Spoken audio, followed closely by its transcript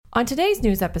On today's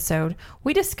news episode,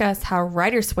 we discuss how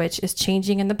Rider Switch is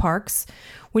changing in the parks,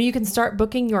 when you can start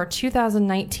booking your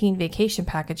 2019 vacation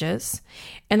packages,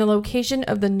 and the location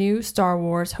of the new Star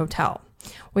Wars hotel.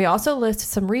 We also list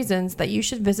some reasons that you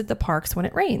should visit the parks when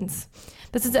it rains.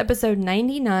 This is episode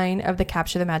 99 of the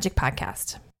Capture the Magic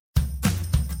podcast.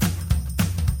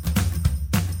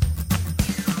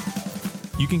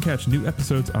 You can catch new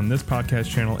episodes on this podcast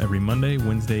channel every Monday,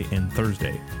 Wednesday, and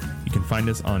Thursday. You can find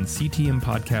us on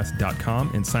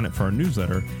ctmpodcast.com and sign up for our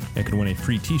newsletter and can win a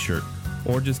free t-shirt.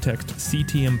 Or just text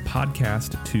CTM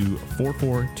Podcast to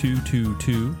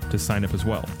 44222 to sign up as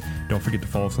well. Don't forget to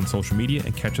follow us on social media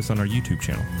and catch us on our YouTube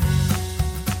channel.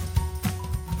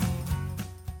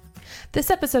 This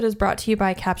episode is brought to you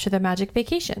by Capture the Magic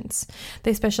Vacations.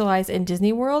 They specialize in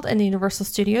Disney World and Universal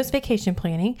Studios vacation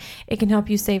planning. It can help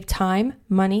you save time,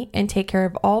 money, and take care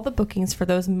of all the bookings for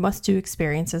those must-do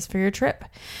experiences for your trip.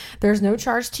 There's no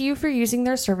charge to you for using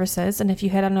their services, and if you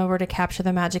head on over to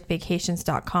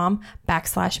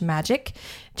capturethemagicvacations.com/magic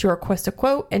to request a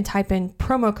quote and type in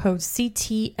promo code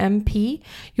CTMP,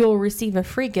 you'll receive a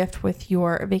free gift with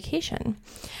your vacation.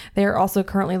 They are also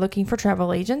currently looking for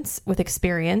travel agents with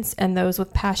experience and those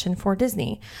with passion for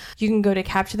Disney. You can go to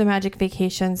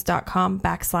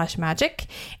capturethemagicvacations.com/magic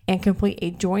and complete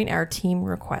a join our team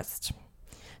request.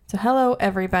 So hello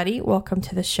everybody, welcome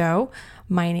to the show.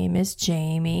 My name is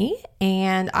Jamie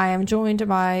and I am joined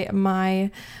by my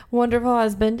wonderful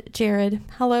husband, Jared.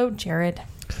 Hello, Jared.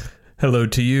 Hello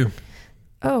to you.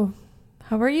 Oh,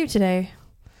 how are you today?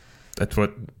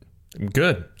 I'm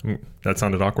good. That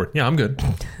sounded awkward. Yeah, I'm good.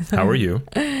 How are you?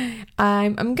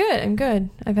 I'm good.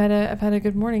 I've had a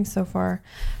good morning so far.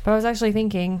 But I was actually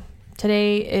thinking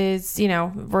today is,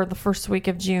 we're the first week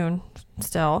of June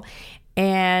still,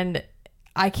 and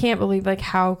I can't believe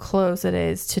how close it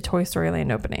is to Toy Story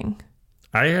Land opening.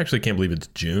 I actually can't believe it's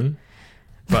June.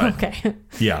 But okay.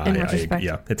 Yeah,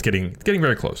 it's getting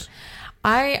very close.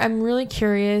 I'm really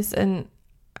curious, and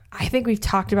I think we've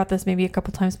talked about this maybe a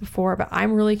couple times before, but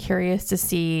I'm really curious to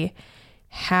see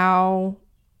how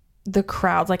the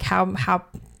crowds, how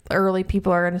early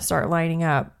people are going to start lining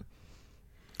up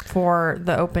for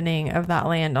the opening of that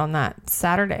land on that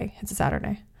Saturday. It's a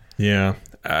Saturday. Yeah.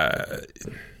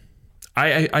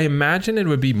 I imagine it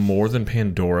would be more than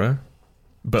Pandora,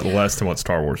 but less than what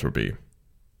Star Wars would be.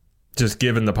 Just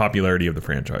given the popularity of the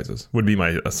franchises would be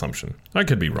my assumption. I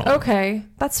could be wrong. Okay,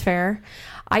 that's fair.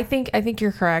 I think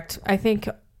you're correct. I think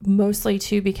mostly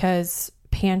too because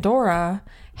Pandora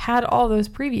had all those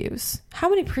previews. How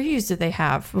many previews did they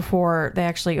have before they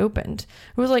actually opened?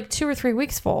 It was 2 or 3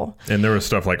 weeks full. And there was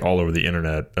stuff all over the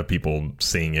internet of people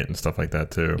seeing it and stuff like that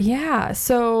too. Yeah.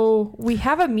 So we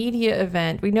have a media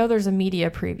event. We know there's a media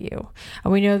preview.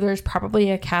 And we know there's probably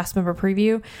a cast member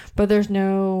preview, but there's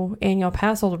no annual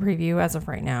pass holder preview as of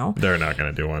right now. They're not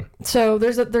going to do one. So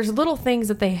there's little things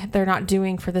that they're not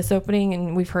doing for this opening,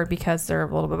 and we've heard because they're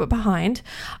a little bit behind.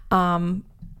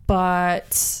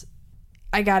 But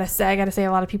I gotta say,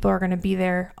 a lot of people are going to be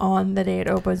there on the day it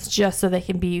opens just so they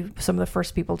can be some of the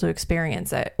first people to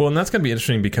experience it. Well, and that's going to be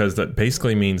interesting because that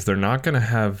basically means they're not going to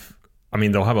have,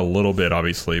 they'll have a little bit,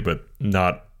 obviously, but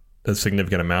not a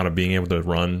significant amount of being able to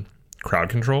run crowd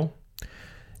control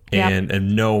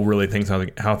and know really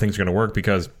how things are going to work,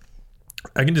 because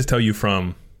I can just tell you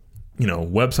from,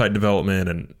 website development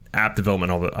and app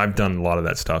development, all that. I've done a lot of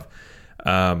that stuff.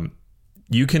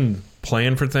 You can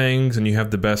plan for things and you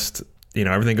have the best,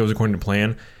 everything goes according to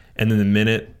plan. And then the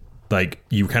minute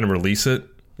you kind of release it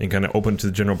and kind of open to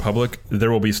the general public, there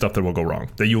will be stuff that will go wrong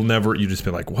that you just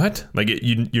be like, what?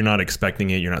 You're not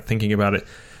expecting it. You're not thinking about it.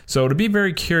 So to be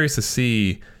very curious to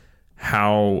see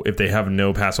how, if they have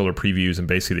no pass holder previews and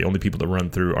basically the only people that run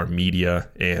through are media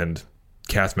and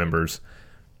cast members,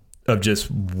 of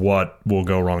just what will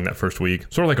go wrong that first week.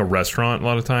 Sort of like a restaurant a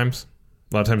lot of times.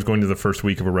 A lot of times going to the first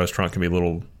week of a restaurant can be a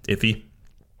little iffy.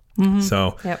 Mm-hmm.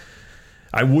 So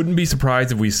I wouldn't be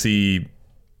surprised if we see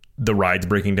the rides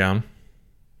breaking down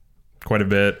quite a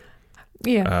bit.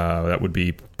 Yeah. That would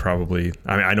be probably,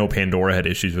 I know Pandora had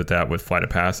issues with that with Flight of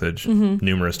Passage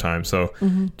numerous times. So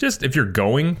just if you're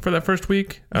going for that first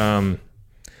week, good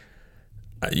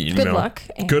luck.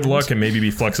 Good luck, and maybe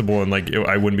be flexible. And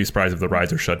I wouldn't be surprised if the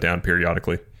rides are shut down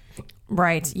periodically.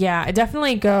 Right. Yeah. I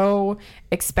definitely go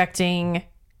expecting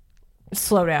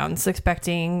slowdowns,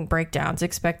 expecting breakdowns,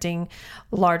 expecting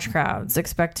large crowds,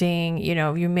 expecting,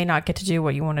 you may not get to do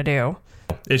what you want to do.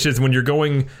 It's just when you're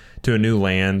going to a new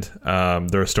land,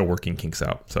 they're still working kinks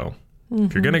out. So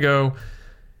if you're going to go,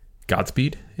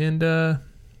 Godspeed and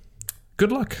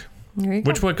good luck. There you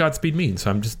Which go. what Godspeed means.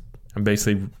 So I'm just I'm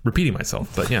basically repeating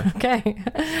myself, but yeah. Okay.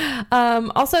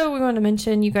 Also, we want to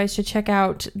mention you guys should check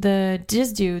out the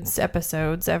Diz Dudes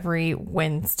episodes every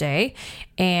Wednesday.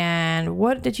 And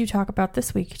what did you talk about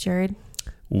this week, Jared?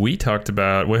 We had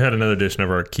another edition of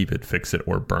our Keep It, Fix It,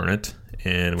 or Burn It.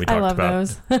 And we talked about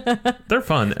those. They're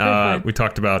fun. Fun. We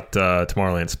talked about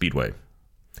Tomorrowland Speedway.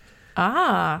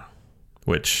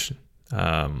 Which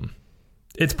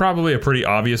it's probably a pretty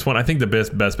obvious one. I think the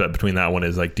best bet between that one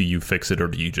is like, do you fix it or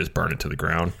do you just burn it to the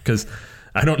ground? Because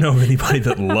I don't know of anybody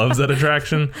that loves that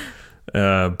attraction.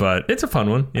 But it's a fun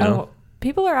one, you know.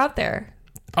 People are out there.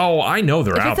 Oh, I know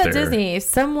they're out there. If it's at Disney,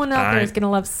 someone out there is going to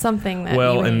love something that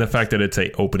and the fact that it's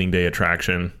a opening day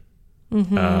attraction.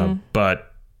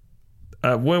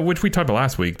 Which we talked about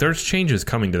last week. There's changes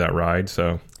coming to that ride,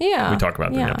 so we talk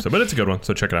about it in the episode. But it's a good one,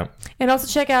 so check it out. And also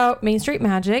check out Main Street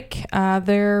Magic.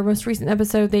 Their most recent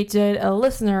episode, they did a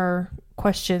listener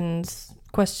question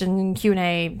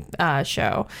Q&A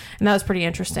show, and that was pretty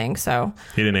interesting. So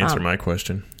he didn't answer my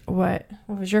question. What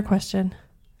was your question?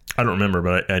 I don't remember,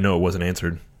 but I know it wasn't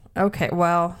answered. Okay,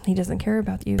 well, he doesn't care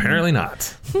about you. Apparently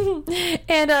not.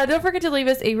 And don't forget to leave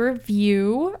us a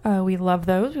review. We love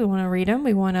those. We want to read them.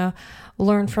 We want to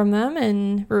learn from them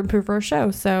and improve our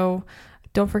show. So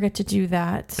don't forget to do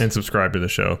that. And subscribe to the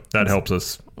show. That helps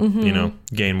us,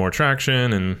 gain more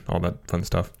traction and all that fun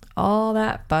stuff. All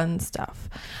that fun stuff.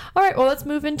 All right, well, let's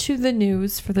move into the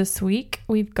news for this week.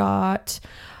 We've got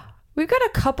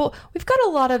a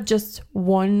lot of just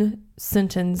one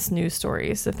sentence news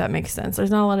stories, if that makes sense.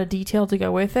 There's not a lot of detail to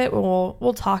go with it.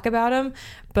 We'll talk about them,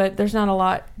 but there's not a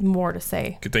lot more to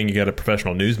say. Good thing you got a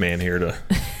professional newsman here to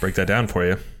break that down for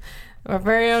you. Our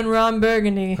very own Ron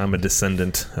Burgundy. I'm a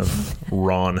descendant of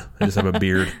Ron. I just have a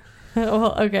beard.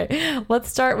 Well, okay. Let's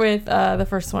start with the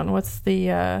first one. What's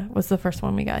the first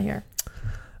one we got here?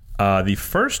 The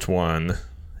first one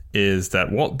is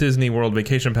that Walt Disney World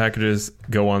vacation packages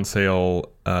go on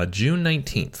sale June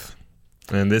 19th.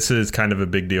 And this is kind of a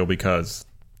big deal because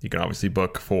you can obviously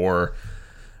book for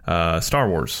Star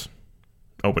Wars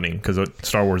opening, because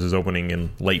Star Wars is opening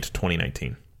in late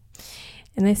 2019.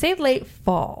 And they say late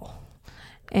fall.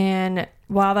 And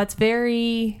while that's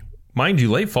very... Mind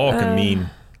you, late fall can mean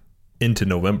into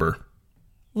November.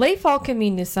 Late fall can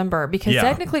mean December, because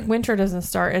technically winter doesn't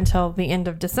start until the end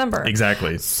of December.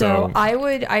 Exactly. So I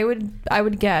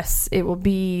would guess it will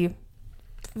be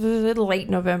late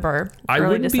November. I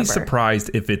wouldn't be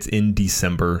surprised if it's in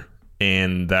December,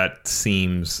 and that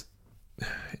seems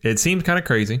kind of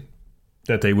crazy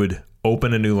that they would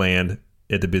open a new land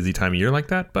at the busy time of year like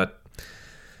that, but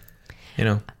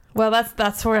Well,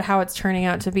 that's sort of how it's turning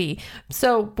out to be.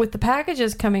 So with the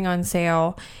packages coming on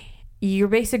sale, you're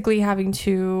basically having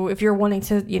to, if you're wanting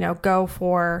to, go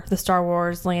for the Star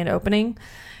Wars land opening,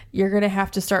 you're going to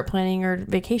have to start planning your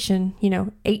vacation,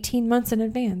 18 months in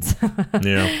advance.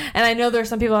 Yeah. And I know there's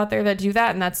some people out there that do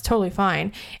that, and that's totally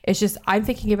fine. It's just, I'm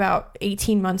thinking about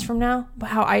 18 months from now,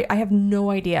 how I have no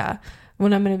idea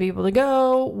when I'm going to be able to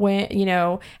go, when,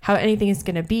 how anything is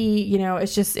going to be,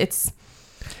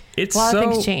 it's a lot of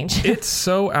things change. It's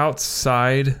so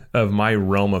outside of my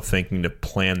realm of thinking to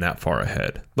plan that far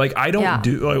ahead. Like, I don't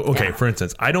for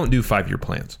instance, I don't do 5-year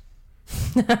plans.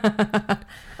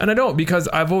 And I don't, because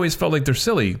I've always felt like they're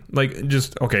silly. Like,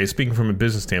 speaking from a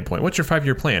business standpoint, what's your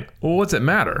 5-year plan? Well, what's it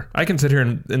matter? I can sit here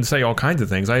and say all kinds of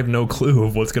things. I have no clue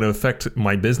of what's going to affect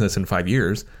my business in 5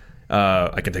 years.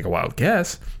 I can take a wild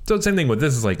guess. So the same thing with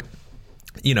this is like,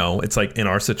 it's like in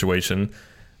our situation,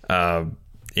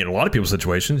 in a lot of people's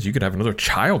situations, you could have another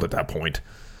child at that point.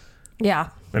 Yeah.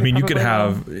 I mean, you could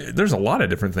have, there's a lot of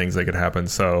different things that could happen.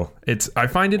 So I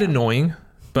find it annoying,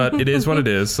 but it is what it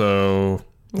is. So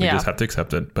we just have to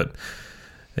accept it. But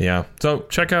yeah. So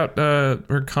check out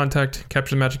or contact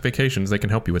Capture the Magic Vacations. They can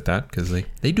help you with that, because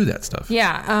they do that stuff.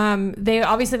 Yeah. They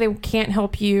can't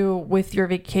help you with your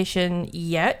vacation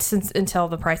yet until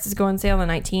the prices go on sale on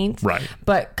the 19th. Right.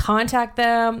 But contact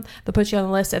them. They'll put you on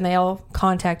the list, and they'll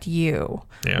contact you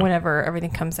whenever everything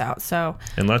comes out. So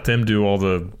and let them do all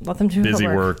the busy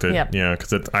work.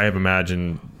 Because I have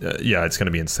imagined, it's going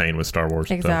to be insane with Star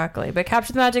Wars. Exactly. So. But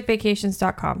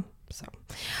CaptureTheMagicVacations.com. So,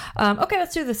 okay,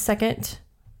 let's do the second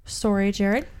story,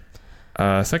 Jared.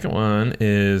 Second one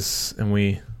is,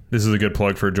 this is a good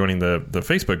plug for joining the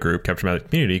Facebook group, Capture Magic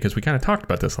Community, because we kind of talked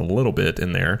about this a little bit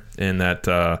in there, in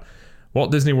that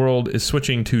Walt Disney World is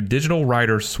switching to Digital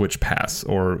Rider Switch Pass,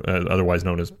 or otherwise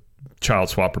known as Child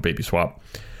Swap or Baby Swap,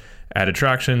 at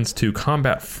attractions to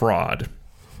combat fraud.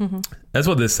 That's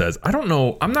what this says. I don't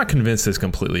know. I'm not convinced it's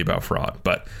completely about fraud,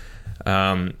 but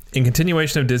In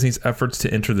continuation of Disney's efforts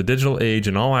to enter the digital age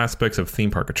in all aspects of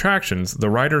theme park attractions, the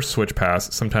Rider Switch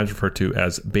Pass, sometimes referred to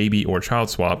as Baby or Child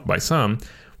Swap by some,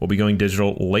 will be going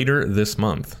digital later this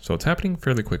month. So it's happening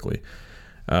fairly quickly.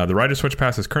 The Rider Switch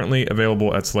Pass is currently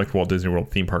available at select Walt Disney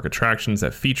World theme park attractions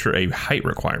that feature a height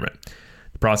requirement.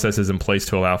 The process is in place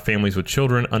to allow families with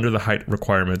children under the height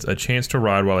requirements a chance to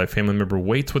ride while a family member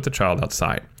waits with the child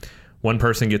outside. One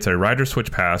person gets a Rider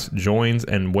Switch Pass, joins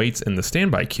and waits in the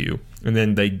standby queue, and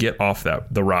then they get off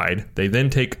the ride. They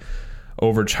then take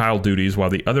over child duties while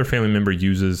the other family member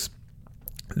uses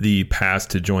the pass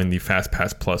to join the Fast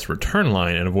Pass Plus return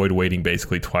line and avoid waiting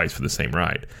basically twice for the same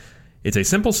ride. It's a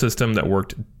simple system that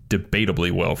worked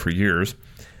debatably well for years.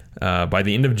 By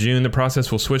the end of June, the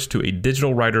process will switch to a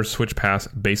digital Rider Switch Pass,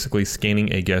 basically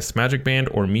scanning a guest's Magic Band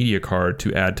or media card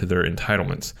to add to their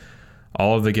entitlements.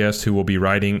 All of the guests who will be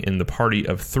riding in the party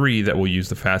of 3 that will use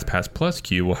the Fast Pass Plus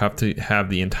queue will have to have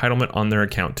the entitlement on their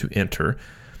account to enter.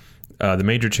 The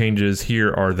major changes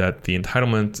here are that the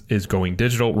entitlement is going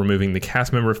digital, removing the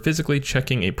cast member physically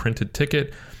checking a printed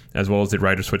ticket, as well as the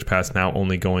Rider Switch Pass now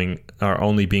only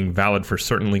being valid for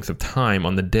certain lengths of time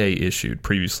on the day issued.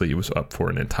 Previously, it was up for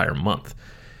an entire month.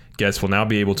 Guests will now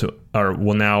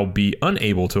be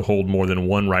unable to hold more than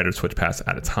one Rider Switch Pass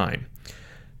at a time.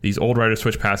 These old Rider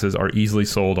Switch Passes are easily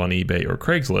sold on eBay or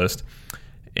Craigslist,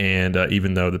 and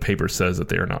even though the paper says that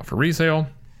they are not for resale,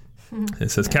 it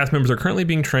says cast members are currently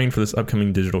being trained for this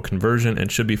upcoming digital conversion and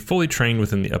should be fully trained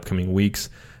within the upcoming weeks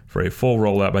for a full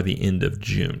rollout by the end of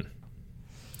June.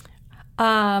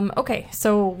 Okay,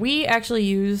 so we actually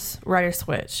use Rider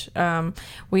Switch. Our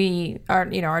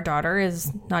daughter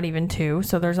is not even 2,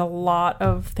 so there's a lot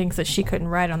of things that she couldn't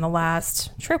ride on the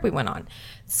last trip we went on.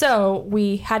 So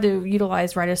we had to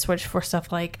utilize Rider Switch for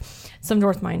stuff like Seven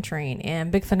Dwarfs Mine Train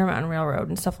and Big Thunder Mountain Railroad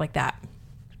and stuff like that.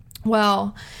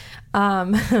 Well,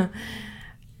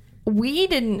 we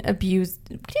didn't abuse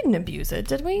it,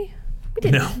 did we? We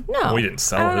didn't. No, we didn't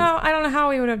sell it. I don't know how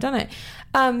we would have done it.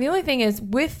 The only thing is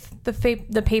with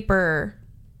the paper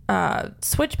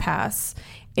Switch Pass,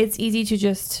 it's easy to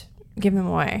just give them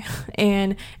away.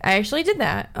 And I actually did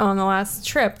that on the last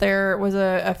trip. There was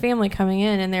a family coming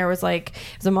in, and it was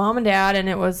a mom and dad, and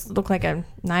looked like a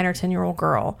 9 or 10-year-old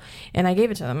girl. And I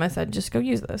gave it to them. I said, just go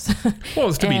use this. Well,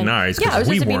 it's to be nice. Yeah, it was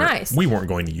just to be nice. We weren't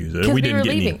going to use it. We didn't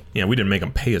we didn't make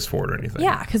them pay us for it or anything.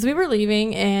 Yeah, because we were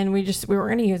leaving, and we weren't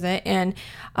going to use it. And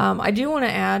I do want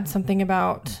to add something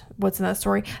about what's in that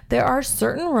story. There are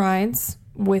certain rides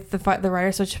with the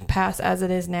Rider Switch Pass as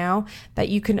it is now that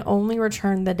you can only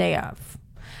return the day of.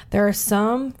 There are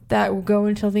some that will go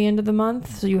until the end of the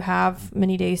month, so you have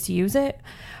many days to use it.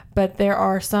 But there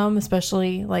are some,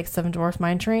 especially like Seven Dwarfs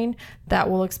Mine Train, that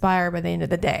will expire by the end of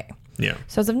the day. Yeah.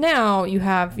 So as of now, you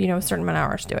have a certain amount of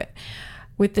hours to do it.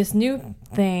 With this new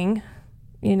thing,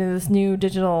 this new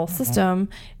digital system,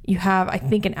 you have, I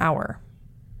think, an hour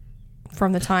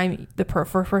from the time the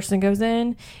first person goes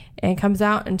in and comes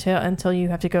out until you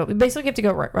have to go. Basically, you have to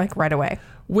go right away.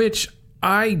 Which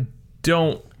I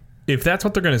don't. If that's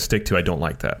what they're going to stick to, I don't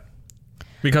like that.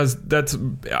 Because there's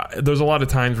a lot of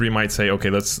times where you might say, okay,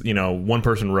 let's, one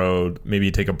person rode, maybe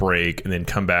you take a break and then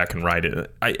come back and ride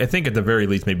it. I think at the very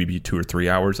least, maybe be 2 or 3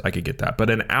 hours. I could get that. But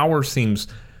an hour seems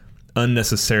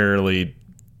unnecessarily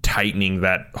tightening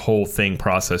that whole thing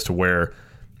process to where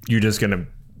you're just going to,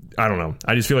 I don't know.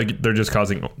 I just feel like they're just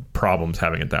causing problems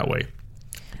having it that way.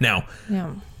 Now,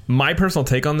 my personal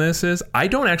take on this is I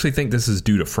don't actually think this is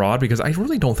due to fraud because I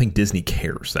really don't think Disney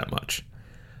cares that much.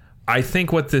 I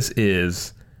think what this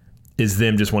is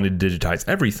them just wanting to digitize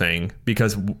everything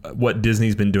because what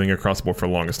Disney's been doing across the board for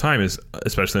the longest time is,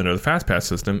 especially under the Fast Pass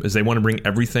system, is they want to bring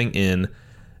everything in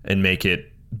and make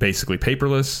it basically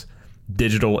paperless,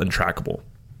 digital, and trackable.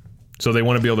 So they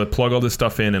want to be able to plug all this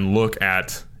stuff in and look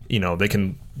at, they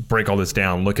can break all this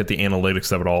down, look at the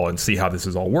analytics of it all and see how this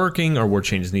is all working or where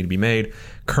changes need to be made.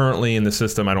 Currently in the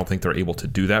system, I don't think they're able to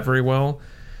do that very well.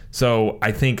 So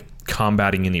I think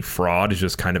combating any fraud is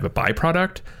just kind of a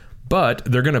byproduct, but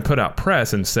they're going to put out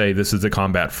press and say this is to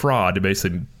combat fraud to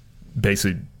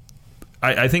basically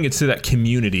I think it's to that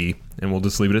community, and we'll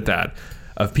just leave it at that,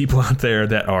 of people out there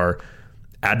that are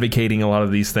advocating a lot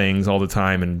of these things all the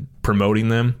time and promoting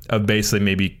them, of basically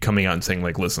maybe coming out and saying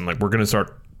listen, we're going to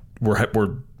start,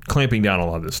 we're clamping down on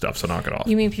a lot of this stuff, so knock it off.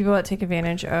 You mean people that take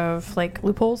advantage of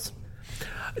loopholes?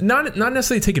 Not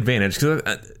necessarily take advantage, because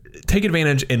take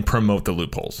advantage and promote the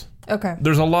loopholes. Okay.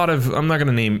 There's a lot of, I'm not going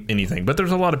to name anything, but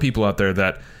there's a lot of people out there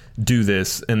that do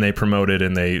this and they promote it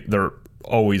and they're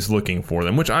always looking for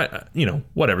them, which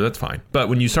whatever, that's fine. But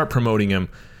when you start promoting them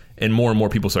and more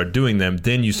people start doing them,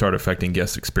 then you start affecting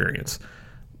guest experience.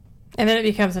 And then it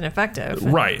becomes ineffective.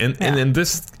 Right. And in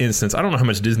this instance, I don't know how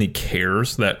much Disney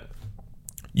cares that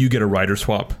you get a rider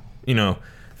swap,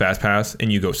 fast pass,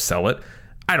 and you go sell it.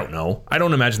 I don't know. I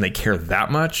don't imagine they care that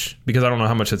much because I don't know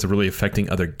how much it's really affecting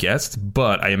other guests,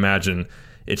 but I imagine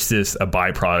it's just a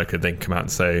byproduct that they can come out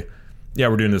and say, yeah,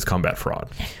 we're doing this combat fraud.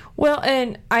 Well,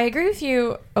 and I agree with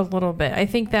you a little bit. I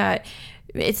think that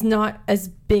it's not as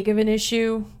big of an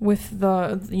issue with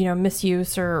the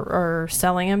misuse or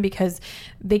selling them because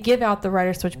they give out the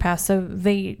rider switch pass, so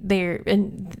they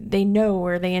know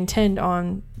or they intend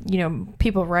on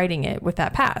people riding it with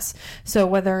that pass. So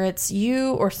whether it's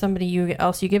you or somebody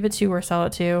else you give it to or sell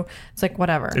it to, it's like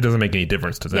whatever. It doesn't make any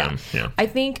difference to them. Yeah. I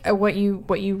think what you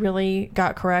really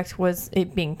got correct was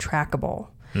it being trackable.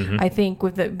 Mm-hmm. I think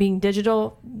with it being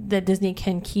digital, that Disney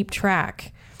can keep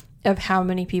track of how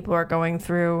many people are going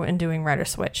through and doing rider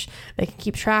switch. They can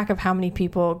keep track of how many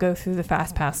people go through the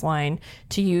fast pass line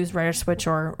to use rider switch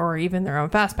or even their own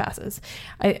fast passes.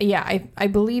 I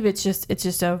believe it's just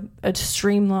a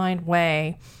streamlined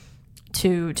way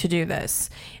to do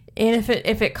this. And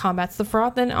if it combats the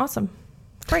fraud, then awesome.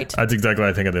 Great. That's exactly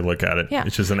how I think they look at it. Yeah.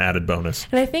 It's just an added bonus.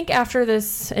 And I think after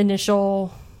this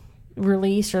initial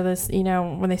release or this,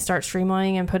 when they start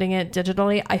streamlining and putting it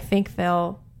digitally, I think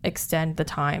they'll extend the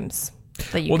times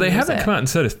that you they haven't come out and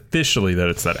said officially that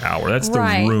it's that hour. That's the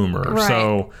rumor. Right.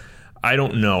 So I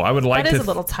don't know. I would like that is a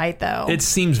little tight though. It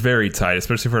seems very tight,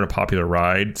 especially for a popular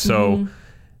ride. So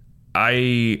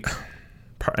I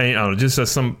don't know, just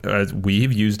as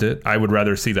we've used it, I would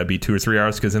rather see that be 2 or 3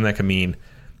 hours because then that can mean,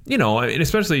 and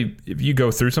especially if you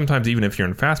go through, sometimes even if you're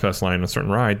in fast pass line on a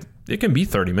certain ride, it can be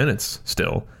 30 minutes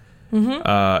still. Mm-hmm.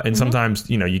 And sometimes,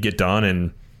 you get done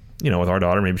and, with our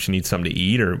daughter, maybe she needs something to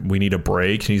eat or we need a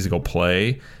break. She needs to go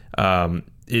play.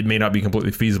 It may not be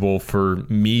completely feasible for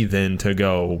me then to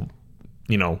go,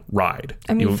 ride.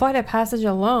 I mean, Flight of Passage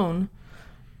alone,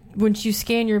 once you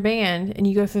scan your band and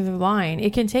you go through the line,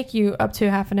 it can take you up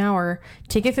to half an hour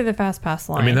to get through the fast pass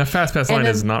line. I mean, that fast pass line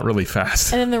is not really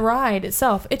fast. And then the ride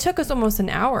itself, it took us almost an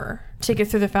hour to get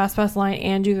through the fast pass line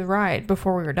and do the ride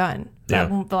before we were done.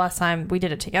 The last time we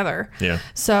did it together. Yeah.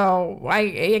 So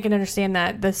I can understand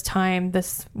that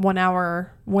this 1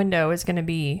 hour window is going to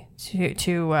be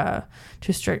too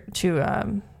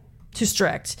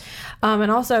strict.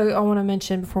 And also I want to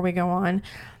mention before we go on,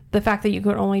 the fact that you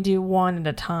could only do one at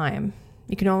a time.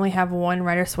 You can only have one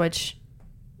rider switch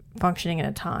functioning at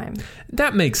a time.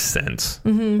 That makes sense.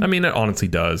 Mm-hmm. I mean, it honestly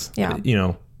does. Yeah.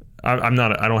 I don't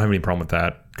have any problem with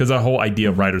that because the whole idea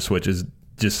of rider switch is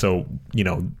just so,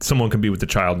 someone can be with the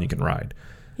child and you can ride.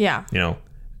 Yeah.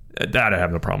 That I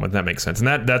have no problem with. That makes sense.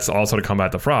 And that's also to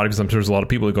combat the fraud because I'm sure there's a lot of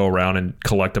people who go around and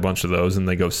collect a bunch of those and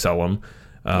they go sell them.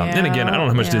 And again, I don't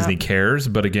know how much Disney cares,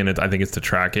 but again, I think it's to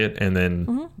track it. And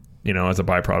then, as a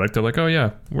byproduct, they're like, oh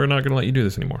yeah, we're not going to let you do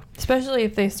this anymore. Especially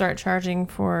if they start charging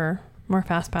for more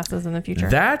fast passes in the future.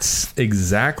 That's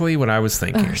exactly what I was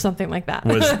thinking. Or something like that.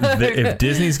 If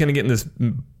Disney's going to get in this,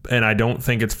 and I don't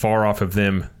think it's far off of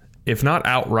them, if not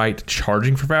outright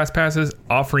charging for fast passes,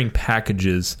 offering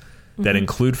packages that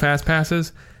include fast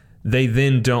passes, they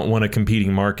then don't want a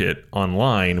competing market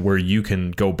online where you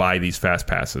can go buy these fast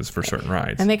passes for certain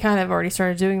rides. And they kind of already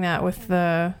started doing that with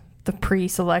the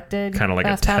pre-selected kind of like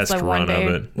a test run of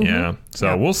it. Mm-hmm. Yeah.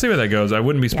 So we'll see where that goes. I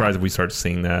wouldn't be surprised if we start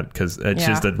seeing that because it's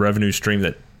just a revenue stream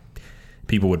that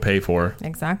people would pay for.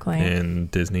 Exactly. And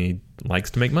Disney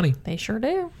likes to make money. They sure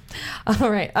do.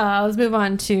 All right. Let's move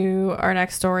on to our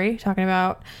next story, talking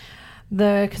about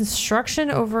the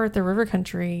construction over at the River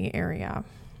Country area.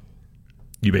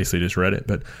 You basically just read it,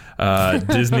 but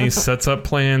Disney sets up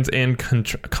plans and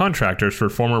contractors for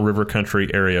former River Country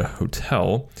area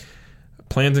hotel.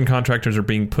 Plans and contractors are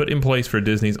being put in place for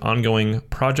Disney's ongoing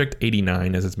Project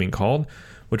 89, as it's being called,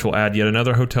 which will add yet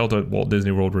another hotel to Walt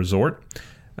Disney World Resort.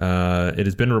 It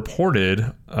has been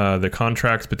reported the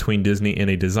contracts between Disney and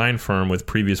a design firm with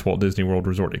previous Walt Disney World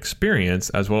Resort experience,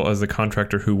 as well as the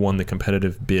contractor who won the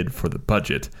competitive bid for the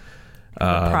budget.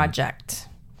 Project.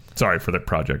 Sorry, for the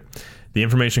project. The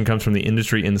information comes from the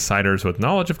industry insiders with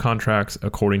knowledge of contracts,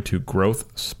 according to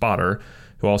Growth Spotter,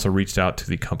 who also reached out to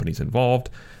the companies involved.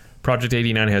 Project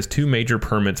 89 has 2 major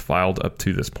permits filed up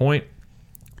to this point.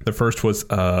 The first was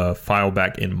filed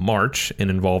back in March and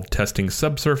involved testing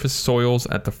subsurface soils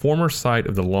at the former site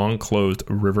of the long-closed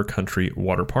River Country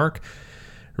Water Park.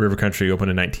 River Country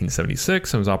opened in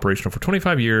 1976 and was operational for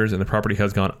 25 years, and the property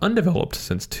has gone undeveloped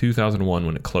since 2001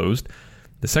 when it closed.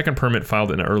 The second permit,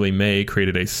 filed in early May,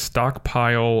 created a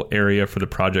stockpile area for the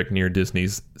project near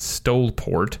Disney's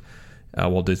Stoleport,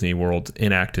 Walt Disney World's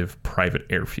inactive private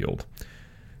airfield.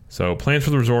 So plans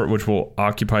for the resort, which will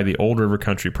occupy the old River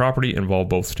Country property, involve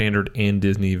both standard and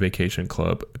Disney Vacation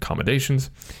Club accommodations.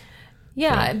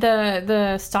 Yeah,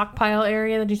 the stockpile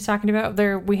area that you're talking about,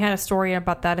 there we had a story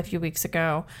about that a few weeks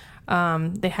ago.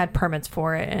 They had permits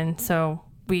for it, and so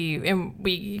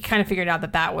we kind of figured out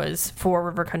that was for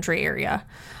River Country area.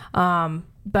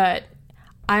 But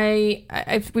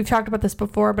we've talked about this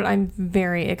before, but I'm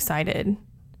very excited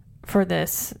for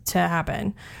this to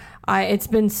happen. It's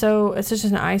just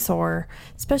an eyesore,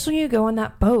 especially when you go on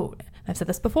that boat. I've said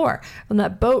this before, on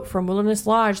that boat from Wilderness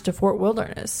Lodge to Fort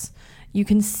Wilderness. You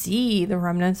can see the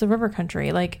remnants of River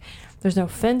Country. Like, there's no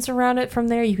fence around it from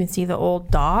there. You can see the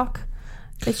old dock.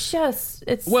 It's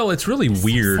really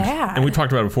weird. So sad. And we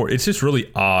talked about it before. It's just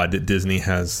really odd that Disney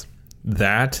has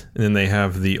that, and then they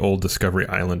have the old Discovery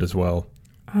Island as well.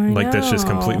 That's just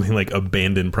completely like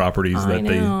abandoned properties that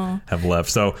they have left.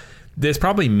 So this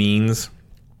probably means,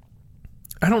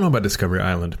 I don't know about Discovery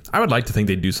Island. I would like to think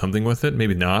they'd do something with it.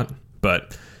 Maybe not,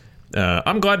 but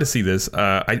I'm glad to see this.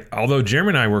 Although Jeremy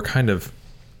and I were kind of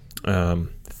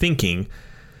thinking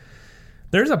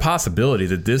there's a possibility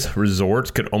that this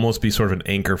resort could almost be sort of an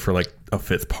anchor for like a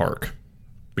fifth park,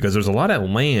 because there's a lot of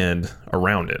land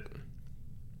around it.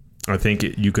 I think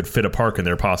you could fit a park in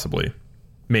there, possibly.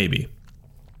 Maybe.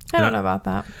 I don't know about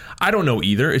that. I don't know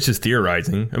either. It's just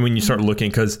theorizing. I mean, you start looking,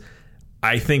 because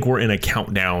I think we're in a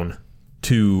countdown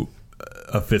to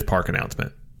a fifth park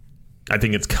announcement. I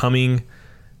think it's coming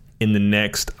in the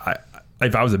next...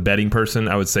 if I was a betting person,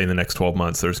 I would say in the next 12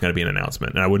 months there's going to be an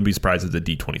announcement. And I wouldn't be surprised if it's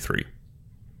a D23.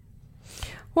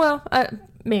 Well,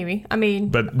 maybe. I mean,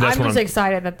 but I'm just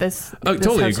excited that this. I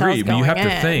totally agree. But you have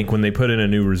to think, when they put in a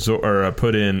new resort, or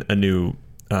put in a new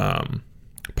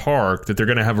park, that they're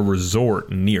going to have a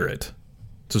resort near it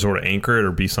to sort of anchor it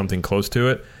or be something close to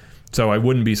it. So I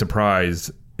wouldn't be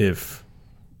surprised if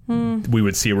we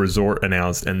would see a resort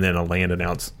announced and then a land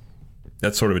announced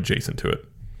that's sort of adjacent to it.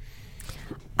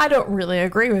 I don't really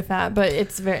agree with that, but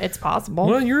it's possible.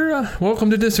 Well, you're welcome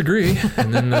to disagree.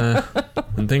 And then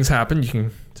when things happen, you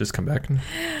can just come back and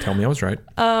tell me I was right.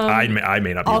 I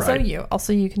may not be right.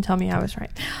 Also, you can tell me I was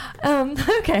right.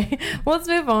 Okay, let's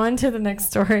move on to the next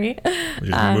story. We're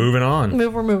just moving on.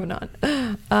 We're moving on.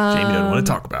 Jamie doesn't want to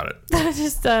talk about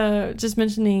it. Just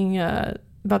mentioning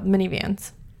about the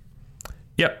minivans.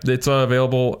 Yep, it's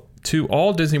available to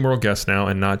all Disney World guests now,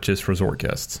 and not just resort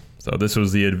guests. So this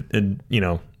was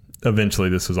eventually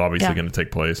this is obviously going to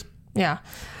take place. Yeah.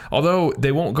 Although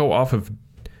they won't go off of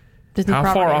Disney how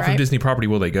property, far off right? of Disney property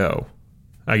will they go?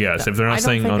 I guess if they're not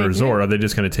staying on a resort, are they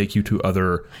just going to take you to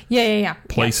other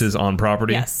places on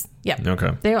property? Yes. Yep.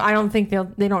 Okay. I don't think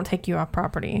they don't take you off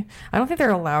property. I don't think they're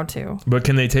allowed to. But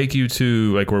can they take you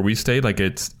to like where we stayed? Like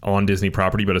it's on Disney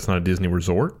property, but it's not a Disney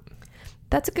resort?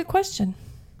 That's a good question.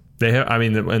 They have. I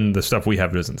mean, and the stuff we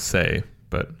have doesn't say,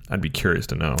 but I'd be curious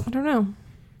to know. I don't know.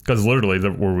 Because literally,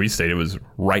 where we stayed, it was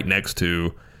right next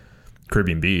to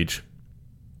Caribbean Beach.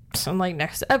 So like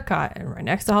next to Epcot and right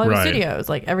next to Hollywood Studios.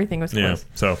 Like everything was close.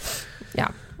 Yeah. So.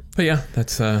 Yeah. But yeah,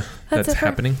 that's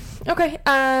happening. Okay.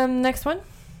 Next one.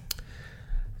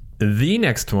 The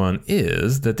next one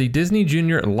is that the Disney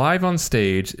Junior Live on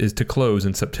Stage is to close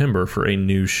in September for a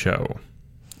new show.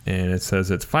 And it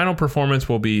says its final performance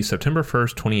will be September 1st,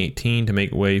 2018, to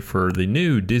make way for the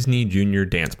new Disney Junior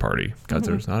Dance Party. Because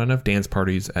there's not enough dance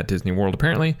parties at Disney World,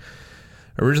 apparently.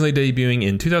 Originally debuting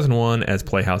in 2001 as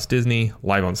Playhouse Disney,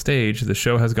 Live on Stage, the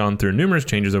show has gone through numerous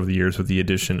changes over the years with the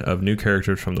addition of new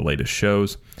characters from the latest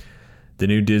shows. The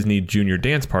new Disney Junior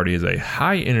Dance Party is a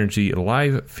high-energy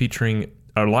live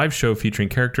show featuring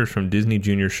characters from Disney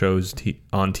Junior shows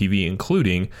on TV,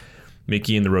 including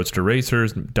Mickey and the Roadster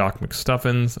Racers, Doc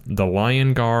McStuffins, The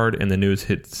Lion Guard, and the newest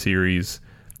hit series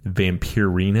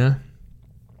Vampirina.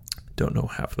 Don't know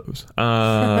half those.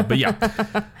 But yeah.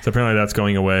 So apparently that's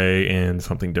going away and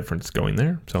something different's going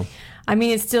there. So I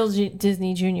mean, it's still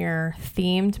Disney Junior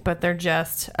themed, but they're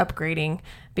just upgrading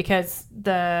because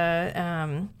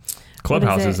the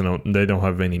Clubhouse they don't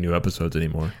have any new episodes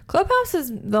anymore. Clubhouse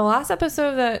is the last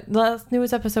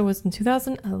newest episode was in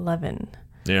 2011.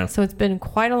 Yeah. So it's been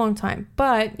quite a long time.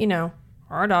 But,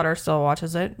 our daughter still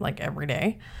watches it like every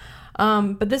day.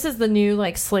 But this is the new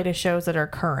like slate of shows that are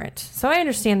current. So I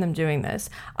understand them doing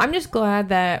this. I'm just glad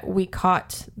that we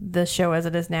caught the show as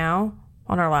it is now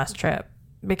on our last trip,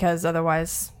 because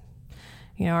otherwise,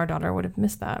 our daughter would have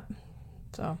missed that.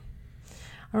 So I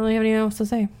don't really have anything else to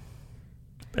say.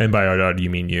 And by our daughter, you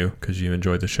mean you, because you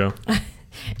enjoyed the show?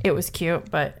 It was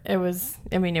cute, but it was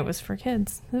for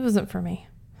kids. It wasn't for me,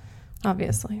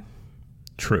 obviously.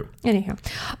 True. Anyhow.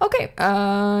 Okay.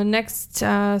 Next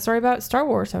story about Star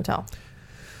Wars Hotel.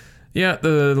 Yeah,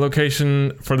 the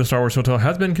location for the Star Wars Hotel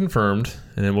has been confirmed,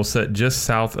 and it will set just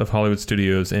south of Hollywood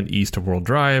Studios and east of World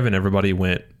Drive, and everybody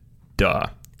went, duh.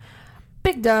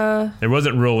 Big duh. It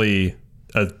wasn't really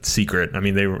a secret. I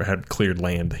mean, they had cleared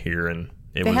land here, and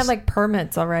they had like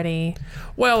permits already.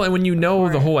 Well, and when you know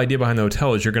the whole idea behind the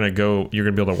hotel is you're going to be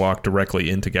able to walk directly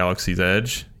into Galaxy's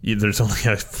Edge. There's only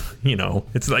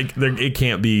it's like it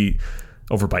can't be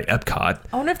over by Epcot.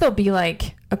 I wonder if there'll be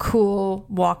like a cool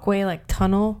walkway, like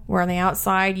tunnel, where on the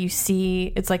outside you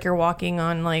see it's like you're walking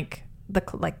on like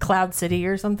Cloud City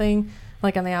or something,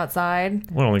 like on the outside.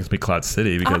 Well, I don't think it's be Cloud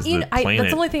City because the planet.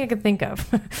 That's the only thing I could think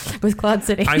of was Cloud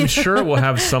City. I'm sure it will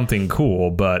have something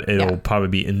cool, but it'll probably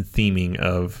be in theming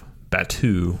of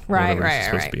Batuu, right. It's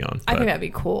supposed to be on. I think that'd be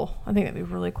cool. I think that'd be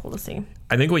really cool to see.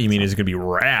 I think what you mean is it's going to be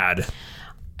rad.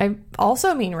 I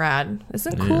also mean rad.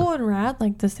 Isn't cool and rad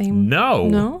like the same?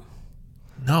 No.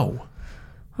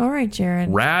 All right,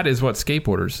 Jared. Rad is what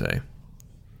skateboarders say.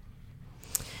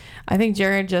 I think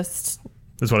Jared just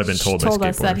that's what I've been told by skateboarders. Told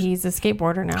us that he's a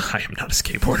skateboarder now. I am not a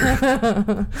skateboarder.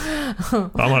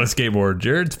 I'm on a skateboard.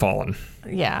 Jared's fallen.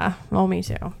 Yeah, well, me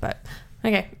too. But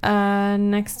okay,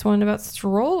 next one about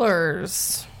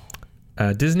strollers.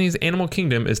 Disney's Animal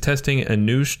Kingdom is testing a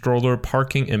new stroller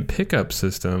parking and pickup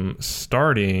system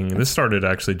This started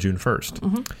actually June 1st.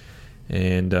 Mm-hmm.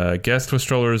 And guests with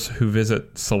strollers who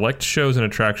visit select shows and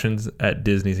attractions at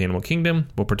Disney's Animal Kingdom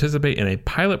will participate in a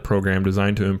pilot program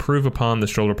designed to improve upon the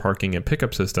stroller parking and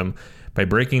pickup system by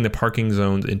breaking the parking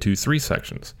zones into 3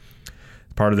 sections.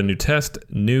 Part of the new test,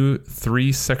 new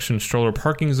 3-section stroller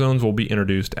parking zones will be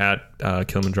introduced at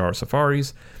Kilimanjaro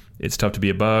Safaris, It's Tough to Be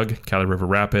a Bug, Cali River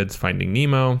Rapids, Finding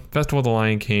Nemo, Festival of the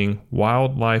Lion King,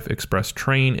 Wildlife Express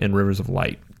Train, and Rivers of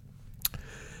Light.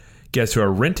 Guests who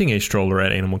are renting a stroller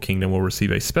at Animal Kingdom will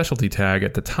receive a specialty tag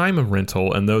at the time of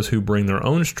rental, and those who bring their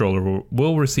own stroller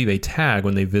will receive a tag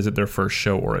when they visit their first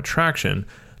show or attraction.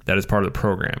 That is part of the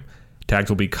program. Tags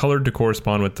will be colored to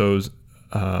correspond with those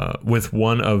with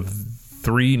one of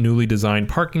 3 newly designed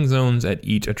parking zones at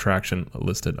each attraction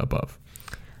listed above.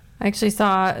 I actually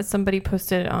saw somebody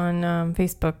posted on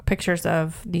Facebook pictures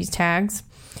of these tags,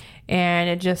 and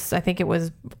I think it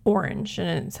was orange,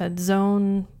 and it said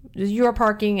you're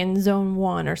parking in zone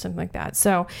 1 or something like that.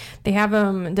 So they have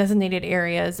designated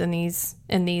areas in these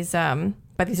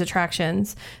by these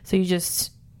attractions. So you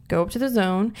just go up to the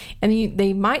zone, and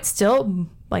they might still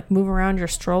like move around your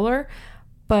stroller,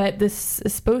 but this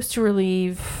is supposed to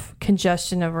relieve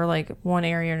congestion over like one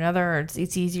area or another, or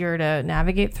it's easier to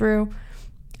navigate through.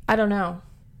 I don't know.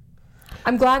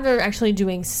 I'm glad they're actually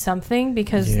doing something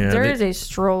because there is a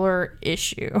stroller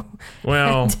issue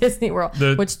at Disney World,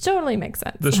 which totally makes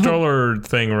sense. The stroller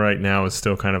thing right now is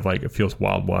still kind of like, it feels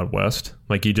wild, wild west.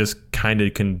 Like you just kind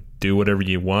of can do whatever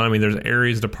you want. I mean, there's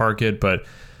areas to park it, but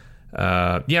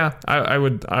I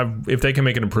would if they can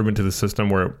make an improvement to the system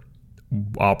where it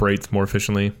operates more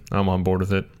efficiently, I'm on board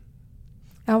with it.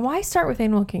 Now, why start with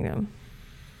Animal Kingdom?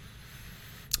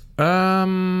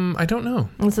 I don't know.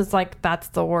 This is like, that's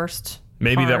the worst.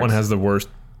 Maybe that one has the worst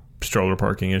stroller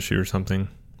parking issue or something.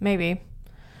 Maybe.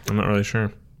 I'm not really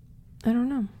sure. I don't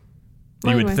know.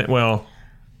 You would think,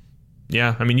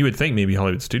 I mean, you would think maybe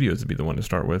Hollywood Studios would be the one to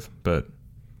start with, and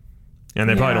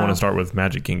they probably don't want to start with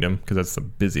Magic Kingdom because that's the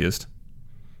busiest.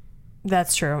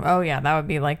 That's true. Oh yeah, that would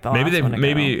be like the last one to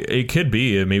go. It could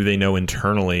be. Maybe they know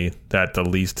internally that the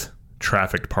least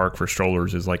trafficked park for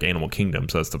strollers is like Animal Kingdom,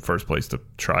 so that's the first place to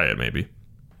try it. Maybe.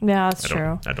 Yeah, that's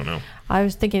true. I don't know. I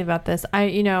was thinking about this.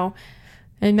 In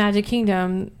Magic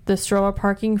Kingdom, the stroller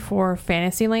parking for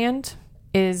Fantasyland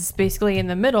is basically in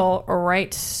the middle, or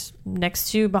right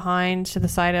next to, behind, to the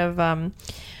side of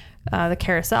the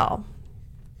carousel.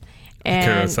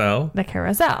 The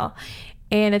carousel.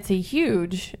 And it's a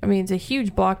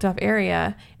huge blocked off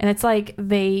area. And it's like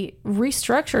they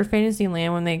restructured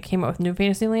Fantasyland when they came up with New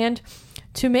Fantasyland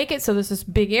to make it so there's this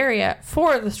big area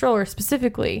for the stroller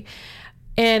specifically.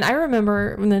 And I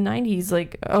remember in the 90s,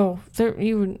 like,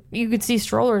 you could see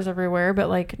strollers everywhere, but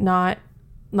like not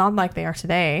like they are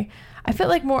today. I feel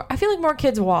like more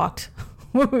kids walked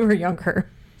when we were younger.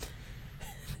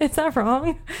 Is that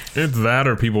wrong? It's that,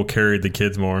 or people carried the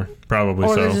kids more. Probably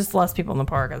so. Or there's just less people in the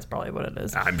park. That's probably what it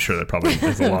is. I'm sure that probably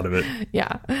is a lot of it.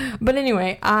 Yeah. But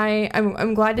anyway,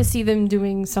 I'm glad to see them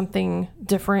doing something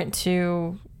different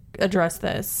to address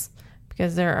this,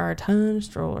 because there are a ton of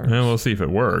strollers. And we'll see if it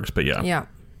works, but yeah.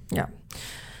 Yeah.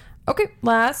 Okay,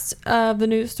 last of the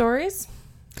news stories.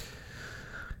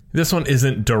 This one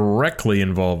isn't directly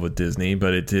involved with Disney,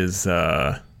 but it is...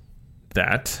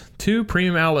 that 2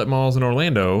 premium outlet malls in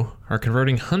Orlando are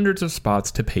converting hundreds of spots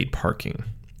to paid parking.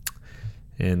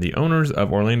 And the owners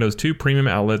of Orlando's 2 premium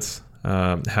outlets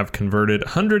have converted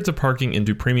hundreds of parking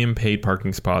into premium paid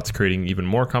parking spots, creating even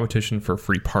more competition for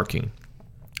free parking.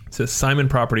 It says Simon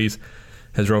Properties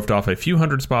has roped off a few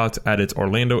hundred spots at its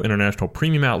Orlando International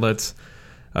Premium Outlets,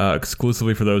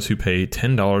 exclusively for those who pay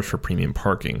 $10 for premium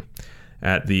parking.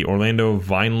 At the Orlando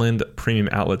Vineland Premium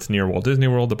Outlets near Walt Disney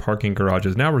World, the parking garage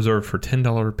is now reserved for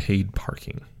 $10 paid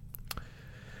parking.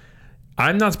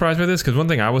 I'm not surprised by this, because one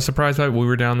thing I was surprised by when we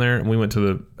were down there and we went to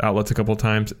the outlets a couple of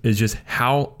times is just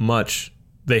how much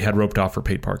they had roped off for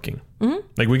paid parking. Mm-hmm.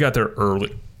 Like, we got there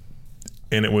early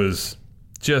and it was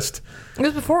just... It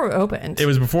was before it opened. It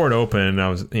was before it opened. And I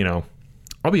was,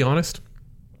 I'll be honest.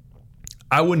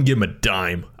 I wouldn't give them a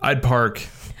dime. I'd park.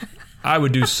 I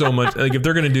would do so much. Like, if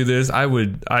they're going to do this, I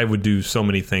would do so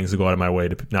many things to go out of my way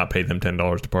to not pay them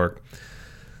 $10 to park.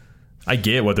 I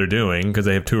get what they're doing because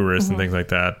they have tourists and things like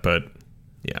that, but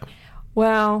yeah.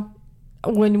 Well,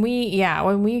 when we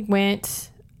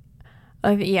went,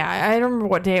 I don't remember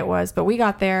what day it was, but we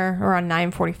got there around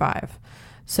 9:45.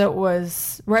 So it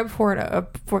was right before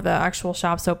the actual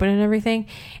shops open and everything.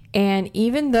 And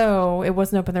even though it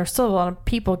wasn't open, there were still a lot of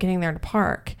people getting there to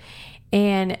park.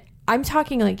 And I'm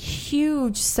talking like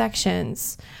huge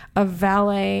sections of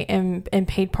valet and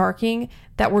paid parking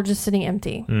that were just sitting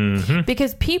empty. Mm-hmm.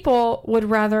 Because people would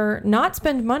rather not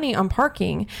spend money on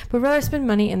parking, but rather spend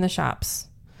money in the shops.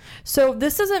 So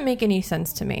this doesn't make any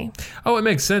sense to me. Oh, it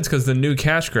makes sense because the new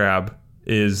cash grab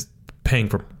is paying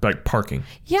for like parking.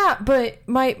 Yeah, but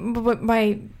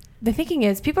the thinking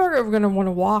is people are going to want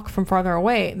to walk from farther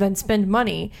away than spend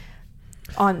money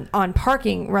on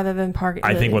parking rather than parking.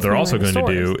 I think what they're also going to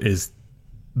do is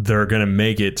they're going to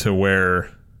make it to where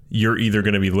you're either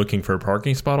going to be looking for a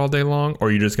parking spot all day long, or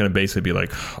you're just going to basically be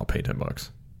like, I'll pay $10.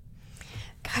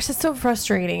 Gosh, that's so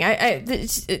frustrating.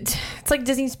 It's like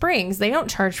Disney Springs. They don't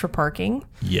charge for parking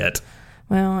yet.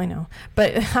 Well, I know,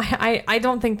 but I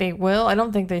don't think they will. I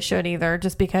don't think they should either,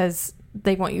 just because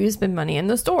they want you to spend money in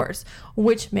the stores,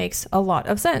 which makes a lot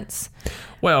of sense.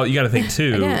 Well, you got to think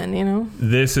too. Again,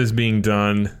 this is being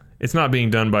done. It's not being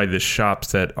done by the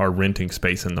shops that are renting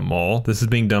space in the mall. This is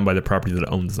being done by the property that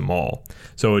owns the mall.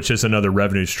 So it's just another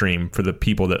revenue stream for the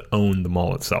people that own the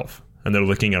mall itself. And they're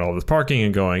looking at all this parking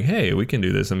and going, hey, we can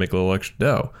do this and make a little extra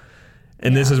dough.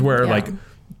 And this is where,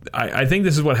 I think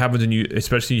this is what happens when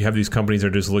especially you have these companies that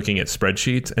are just looking at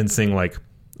spreadsheets and saying like,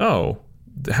 oh,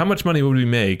 how much money would we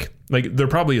make? Like, they're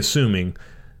probably assuming,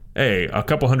 hey, a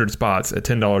couple hundred spots at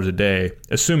 $10 a day,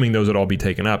 assuming those would all be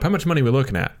taken up. How much money are we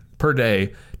looking at per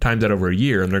day, times that over a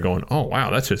year? And they're going, oh,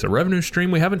 wow, that's just a revenue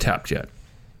stream we haven't tapped yet.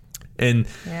 And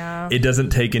it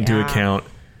doesn't take into account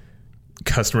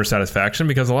customer satisfaction,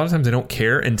 because a lot of times they don't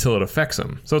care until it affects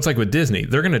them. So it's like with Disney,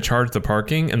 they're going to charge the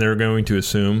parking and they're going to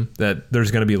assume that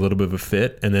there's going to be a little bit of a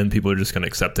fit, and then people are just going to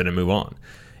accept it and move on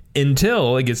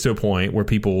until it gets to a point where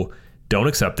people don't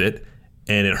accept it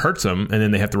and it hurts them, and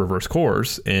then they have to reverse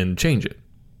course and change it.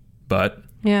 But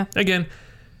again,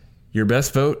 your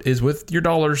best vote is with your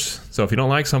dollars. So if you don't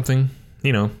like something,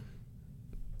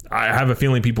 I have a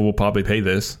feeling people will probably pay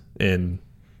this and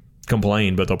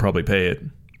complain, but they'll probably pay it.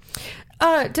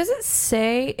 Does it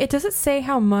say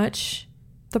how much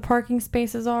the parking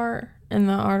spaces are in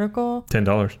the article?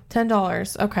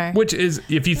 $10. Okay. Which is,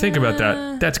 if you think about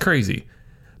that, that's crazy,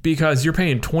 because you're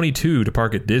paying $22 to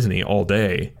park at Disney all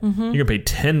day. Mm-hmm. You're gonna pay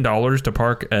 $10 to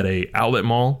park at a outlet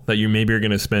mall that you maybe are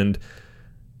gonna spend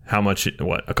how much?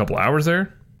 A couple hours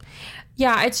there?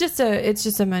 Yeah, it's just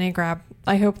a money grab.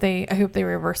 I hope they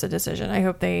reverse the decision. I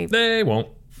hope they won't.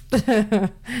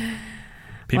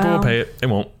 People will pay it. They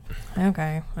won't.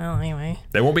 Okay. Well, anyway.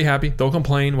 They won't be happy. They'll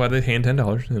complain why they hand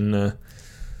 $10. And,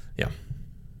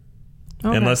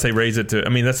 Okay. Unless they raise it to... I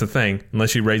mean, that's the thing.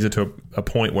 Unless you raise it to a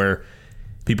point where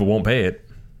people won't pay it.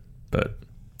 But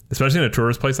especially in a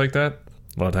tourist place like that,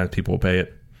 a lot of times people will pay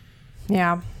it.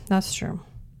 Yeah, that's true.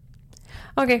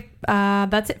 Okay,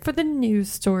 that's it for the news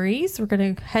stories. We're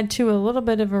going to head to a little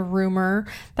bit of a rumor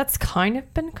that's kind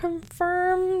of been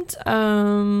confirmed.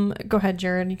 Go ahead,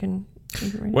 Jared. You can...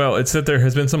 Well, it's that there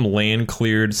has been some land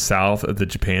cleared south of the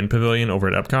Japan Pavilion over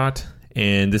at Epcot,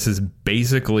 and this is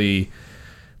basically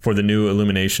for the new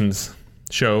Illuminations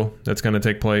show that's going to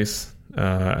take place,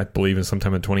 I believe, in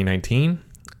sometime in 2019.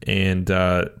 And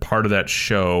part of that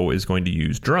show is going to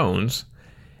use drones,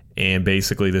 and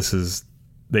basically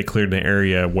they cleared an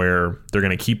area where they're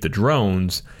going to keep the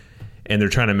drones, and they're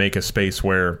trying to make a space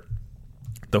where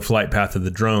the flight path of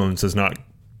the drones does not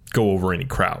go over any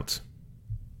crowds.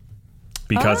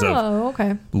 Because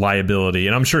of liability.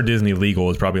 And I'm sure Disney legal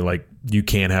is probably like, you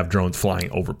can't have drones flying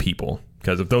over people.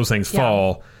 Because if those things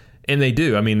fall, and they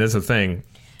do, I mean, that's the thing.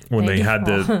 when they had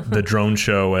the drone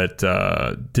show at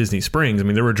Disney Springs. I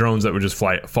mean, there were drones that would just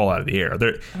fall out of the air.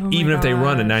 Even if they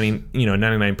run at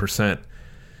 99%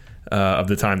 of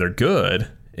the time, they're good.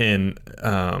 And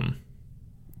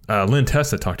Lynn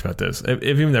Testa talked about this. If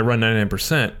even they run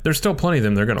 99%, there's still plenty of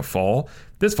them. They're going to fall.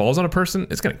 This falls on a person,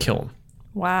 it's going to kill them.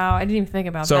 Wow, I didn't even think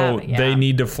about that. So they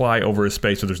need to fly over a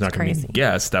space where there's not going to be any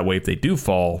guests. That way, if they do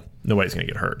fall, nobody's going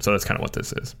to get hurt. So that's kind of what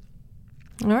this is.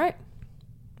 All right.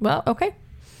 Well, okay.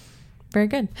 Very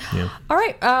good. Yeah. All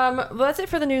right. Well, that's it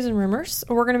for the news and rumors.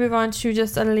 We're going to move on to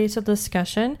just a little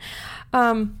discussion.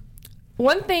 One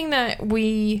thing that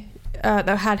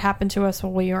that had happened to us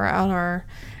while we were on our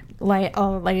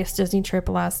latest Disney trip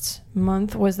last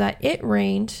month was that it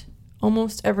rained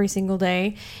almost every single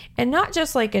day, and not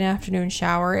just like an afternoon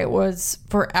shower. It was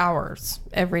for hours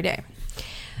every day.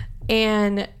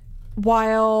 And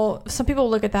while some people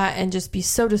look at that and just be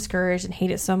so discouraged and hate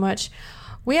it so much,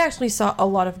 we actually saw a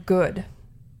lot of good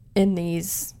in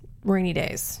these rainy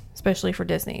days, especially for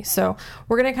Disney. So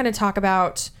we're going to kind of talk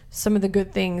about some of the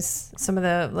good things, some of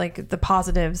the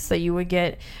positives that you would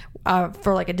get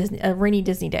for like a rainy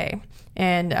Disney day.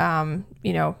 And,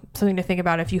 something to think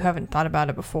about if you haven't thought about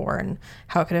it before and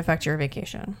how it could affect your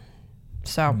vacation.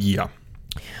 So, yeah.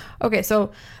 Okay.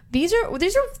 So these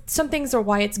are some things are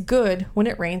why it's good when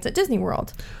it rains at Disney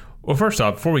World. Well, first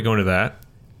off, before we go into that,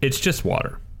 it's just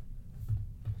water.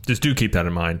 Just do keep that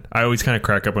in mind. I always kind of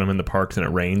crack up when I'm in the parks and it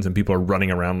rains and people are running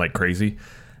around like crazy.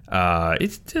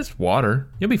 It's just water.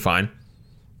 You'll be fine.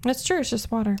 That's true. It's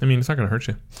just water. I mean, it's not going to hurt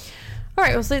you. All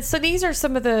right, well, so these are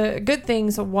some of the good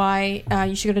things why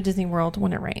you should go to Disney World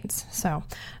when it rains. So,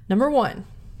 number 1,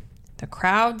 the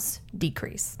crowds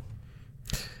decrease.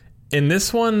 In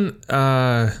this one,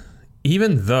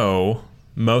 even though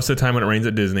most of the time when it rains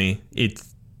at Disney,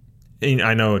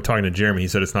 I know talking to Jeremy, he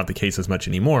said it's not the case as much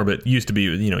anymore, but it used to be,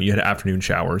 you had afternoon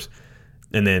showers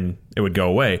and then it would go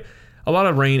away. A lot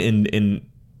of rain in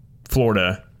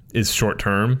Florida is short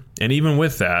term, and even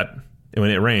with that, when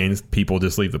it rains, people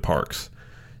just leave the parks.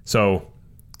 So,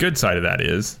 good side of that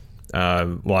is a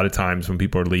lot of times when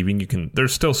people are leaving,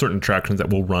 there's still certain attractions that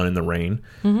will run in the rain.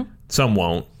 Mm-hmm. Some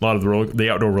won't. A lot of the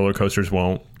outdoor roller coasters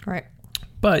won't. Right.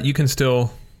 But you can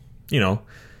still,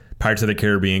 Pirates of the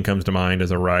Caribbean comes to mind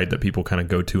as a ride that people kind of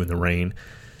go to in the rain.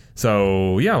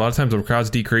 So, yeah, a lot of times the crowds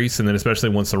decrease, and then especially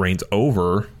once the rain's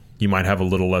over, you might have a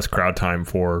little less crowd time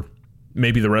for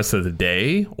maybe the rest of the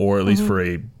day, or at least for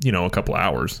a couple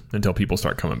hours until people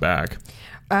start coming back.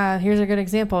 Here's a good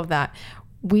example of that.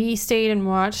 We stayed and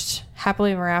watched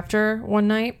Happily Ever After one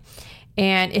night,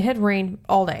 and it had rained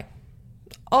all day.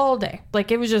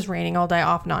 Like, it was just raining all day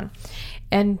off and on.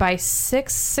 And by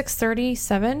 6:30,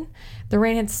 7, the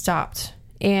rain had stopped,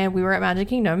 and we were at Magic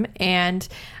Kingdom, and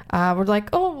we're like,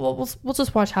 oh, we'll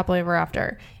just watch Happily Ever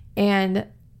After. And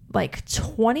like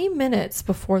 20 minutes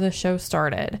before the show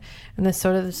started, and this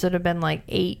should have been like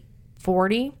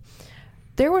 8:40,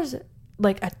 there was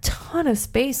like a ton of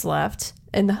space left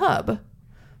in the hub,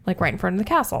 like right in front of the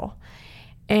castle.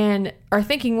 And our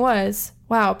thinking was,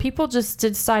 wow, people just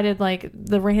decided like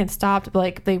the rain had stopped, but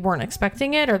like they weren't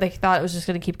expecting it, or they thought it was just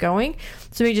going to keep going.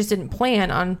 So we just didn't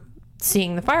plan on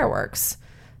seeing the fireworks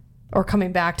or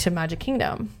coming back to Magic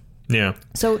Kingdom. Yeah.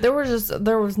 So there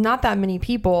was not that many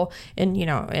people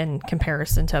in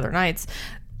comparison to other nights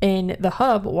in the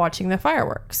hub watching the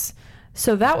fireworks.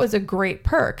 So that was a great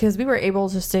perk because we were able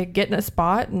just to get in a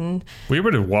spot, and we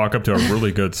were to walk up to a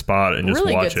really good spot and just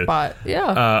really watch good it. Spot.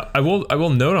 Yeah. I will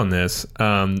note on this,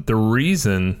 the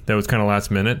reason that was kind of last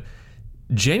minute,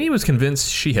 Jamie was convinced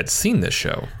she had seen this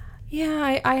show.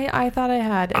 Yeah, I thought I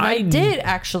had. And I did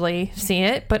actually see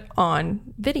it, but on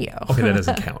video. Okay, that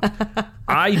doesn't count.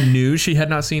 I knew she had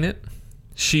not seen it.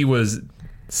 She was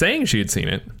saying she had seen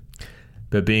it,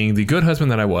 but being the good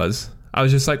husband that I was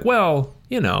just like, well,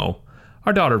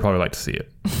 our daughter would probably like to see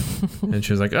it. And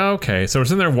she was like, oh, okay. So we're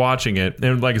sitting there watching it.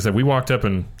 And like I said, we walked up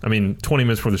 20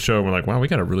 minutes before the show, we're like, wow, we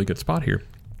got a really good spot here.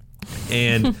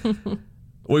 And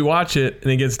we watch it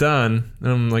and it gets done. And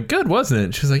I'm like, good, wasn't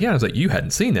it? She's like, yeah. I was like, you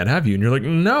hadn't seen that, have you? And you're like,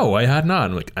 no, I had not.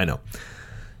 I'm like, I know.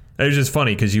 It was just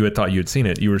funny because you had thought you had seen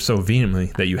it. You were so vehemently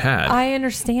that you had. I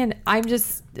understand. I'm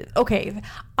just okay.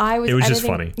 It was just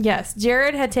funny. Yes,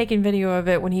 Jared had taken video of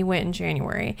it when he went in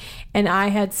January, and I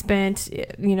had spent.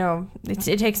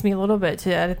 It takes me a little bit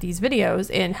to edit these videos,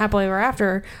 and Happily Ever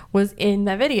After was in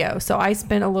that video, so I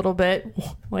spent a little bit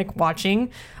like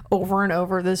watching over and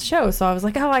over this show. So I was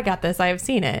like, oh, I got this. I have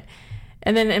seen it.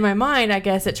 And then in my mind, I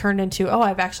guess it turned into, oh,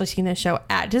 I've actually seen this show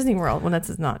at Disney World, when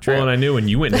that's not true. Well, and I knew when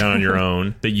you went down on your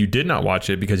own that you did not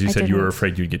watch it because you said you were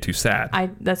afraid you'd get too sad.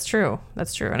 That's true.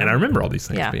 That's true. And I remember all these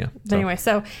things. Yeah. But anyway,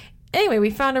 so anyway, we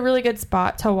found a really good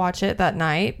spot to watch it that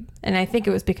night, and I think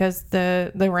it was because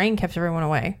the rain kept everyone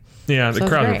away. Yeah, the So it was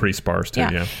crowds were great. pretty sparse too.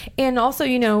 Yeah. And also,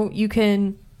 you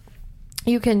can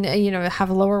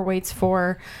have lower waits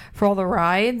for all the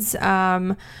rides.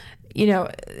 And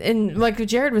like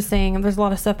Jared was saying, there's a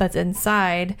lot of stuff that's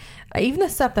inside. Even the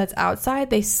stuff that's outside,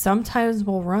 they sometimes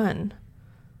will run.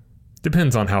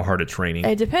 Depends on how hard it's raining.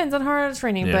 It depends on how hard it's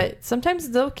raining, Yeah. but sometimes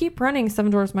they'll keep running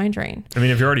Seven Dwarfs Mine Train. I mean,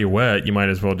 if you're already wet, you might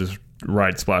as well just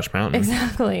ride Splash Mountain.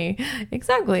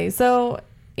 Exactly. So,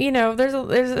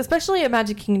 there's especially at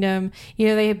Magic Kingdom,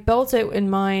 they built it in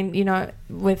mind,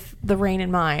 with the rain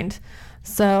in mind.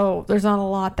 So there's not a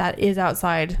lot that is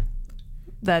outside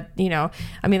that,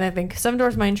 I think Seven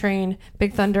Dwarfs Mine Train,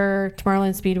 Big Thunder,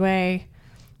 Tomorrowland Speedway,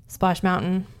 Splash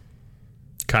Mountain.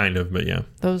 Kind of, but yeah.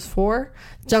 Those 4.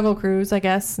 Jungle Cruise, I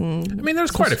guess. And I mean,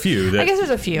 there's quite a few. I guess there's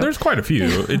a few. There's quite a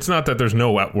few. It's not that there's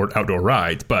no outdoor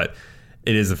rides, but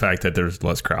it is the fact that there's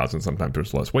less crowds and sometimes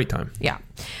there's less wait time. Yeah.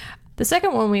 The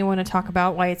second one we want to talk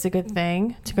about, why it's a good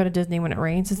thing to go to Disney when it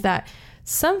rains, is that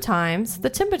sometimes the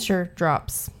temperature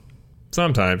drops.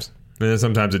 Sometimes. And then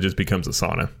sometimes it just becomes a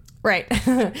sauna. Right.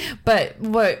 But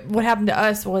what happened to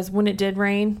us was when it did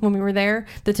rain, when we were there,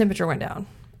 the temperature went down.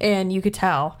 And you could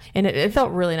tell. And it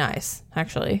felt really nice,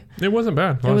 actually. It wasn't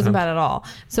bad. It wasn't bad at all.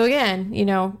 So again,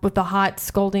 with the hot,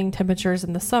 scalding temperatures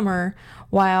in the summer,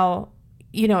 while,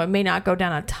 it may not go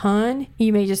down a ton,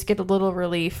 you may just get a little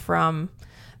relief from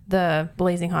the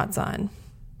blazing hot sun.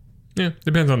 Yeah,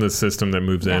 depends on the system that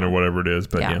moves in or whatever it is.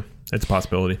 But yeah, it's a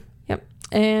possibility. Yep.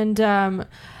 And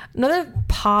another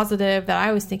positive that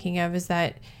I was thinking of is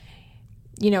that,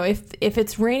 if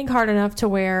it's raining hard enough to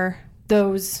where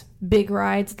those big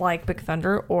rides like Big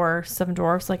Thunder or Seven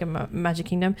Dwarfs like in Magic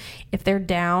Kingdom, if they're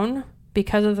down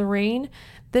because of the rain,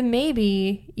 then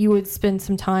maybe you would spend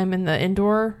some time in the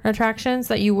indoor attractions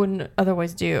that you wouldn't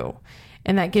otherwise do.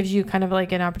 And that gives you kind of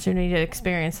like an opportunity to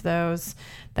experience those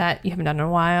that you haven't done in a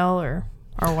while or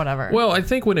whatever. Well, I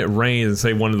think when it rains, and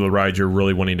say one of the rides you're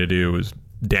really wanting to do is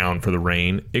down for the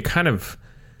rain, it kind of,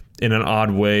 in an odd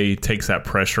way, takes that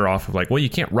pressure off of like, well, you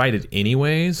can't ride it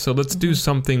anyways, so let's do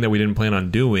something that we didn't plan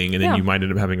on doing, and then you might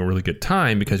end up having a really good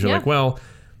time because you're like, well,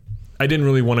 I didn't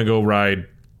really want to go ride,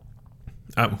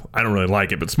 I don't really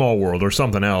like it, but Small World or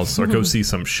something else, or go see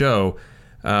some show.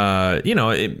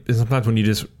 Sometimes when you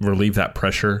just relieve that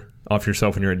pressure off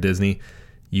yourself when you're at Disney,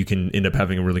 you can end up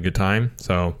having a really good time.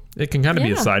 So it can kind of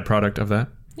be a side product of that.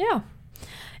 Yeah.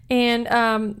 And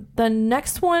the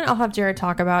next one I'll have Jared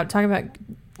talk about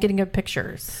getting good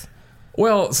pictures.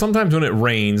 Well, sometimes when it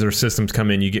rains or systems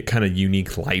come in, you get kind of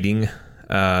unique lighting.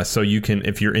 So you can,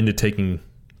 if you're into taking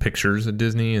pictures at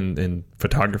Disney and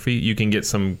photography, you can get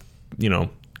some,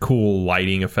 cool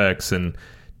lighting effects and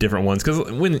different ones.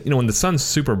 Because when the sun's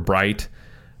super bright,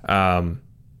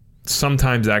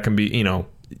 sometimes that can be,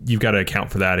 you've got to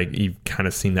account for that. You've kind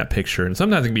of seen that picture. And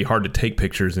sometimes it can be hard to take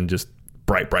pictures in just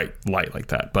bright light like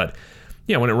that. But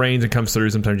yeah, when it rains and comes through,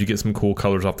 sometimes you get some cool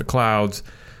colors off the clouds.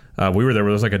 We were there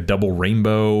where there's like a double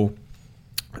rainbow,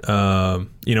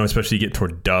 especially you get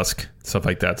toward dusk, stuff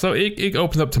like that. So it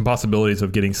opens up some possibilities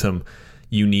of getting some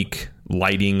unique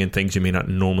lighting and things you may not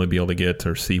normally be able to get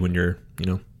or see when you're,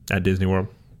 at Disney World.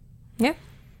 Yeah.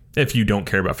 If you don't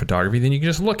care about photography, then you can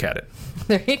just look at it.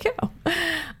 There you go.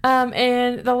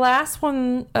 And the last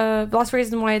one, the last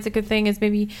reason why it's a good thing is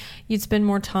maybe you'd spend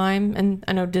more time, and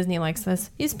I know Disney likes this,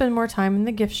 you spend more time in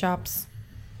the gift shops.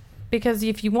 Because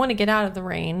if you want to get out of the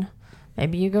rain,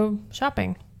 maybe you go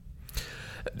shopping.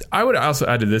 I would also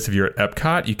add to this, if you're at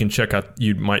Epcot,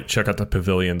 you might check out the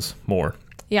pavilions more.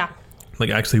 Yeah. Like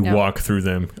actually walk through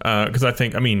them. Because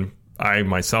I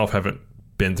myself haven't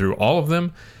been through all of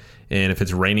them. And if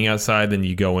it's raining outside, then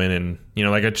you go in and,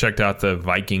 I checked out the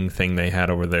Viking thing they had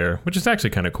over there, which is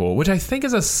actually kind of cool, which I think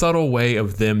is a subtle way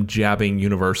of them jabbing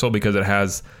Universal because it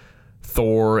has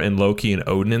Thor and Loki and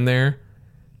Odin in there.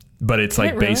 But it's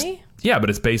like based... Really? Yeah,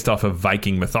 but it's based off of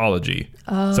Viking mythology.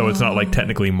 Oh. So it's not like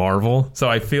technically Marvel. So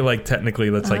I feel like technically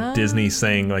that's like Disney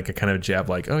saying like a kind of jab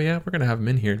like, oh yeah, we're going to have them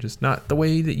in here, just not the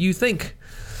way that you think.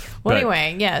 Well,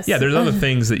 anyway, yes. Yeah, there's other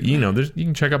things that, you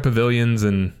can check out pavilions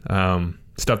and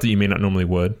stuff that you may not normally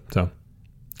would. So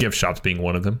gift shops being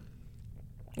one of them.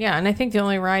 Yeah, and I think the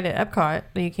only ride at Epcot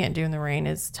that you can't do in the rain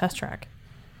is Test Track.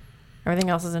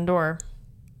 Everything else is indoor.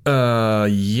 Yeah.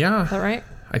 Is that right?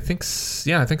 I think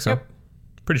so. Yep.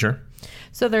 Pretty sure.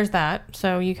 So there's that.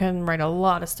 So you can ride a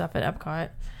lot of stuff at Epcot.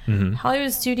 Mm-hmm.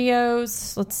 Hollywood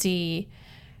Studios, let's see.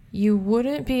 You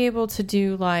wouldn't be able to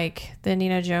do like the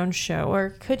Indiana Jones show, or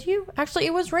could you? Actually,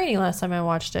 it was raining last time I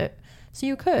watched it, so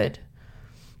you could.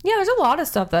 Yeah, there's a lot of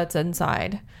stuff that's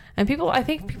inside. And I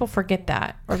think people forget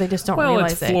that, or they just don't Well,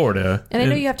 realize it's it. Florida. And I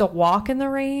know you have to walk in the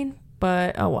rain,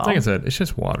 but oh well. Like I said, it's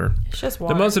just water. It's just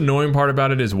water. The most annoying part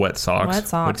about it is wet socks. Wet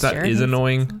socks, which that is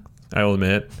annoying, I will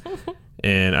admit.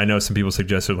 And I know some people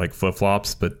suggested like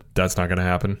flip-flops, but that's not going to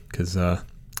happen because I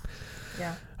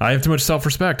have too much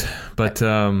self-respect. But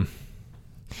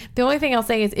the only thing I'll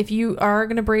say is if you are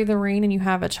going to brave the rain and you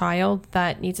have a child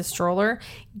that needs a stroller,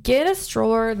 get a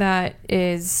stroller that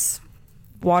is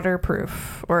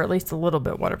waterproof, or at least a little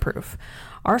bit waterproof.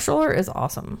 Our stroller is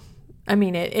awesome. I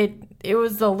mean, it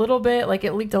was a little bit, like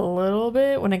it leaked a little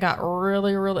bit when it got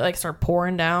really, really, like started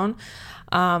pouring down.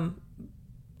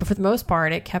 But for the most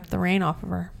part, it kept the rain off of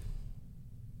her.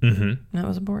 Mm-hmm. That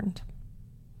was important.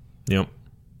 Yep.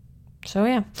 So,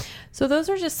 yeah. So those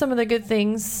are just some of the good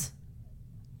things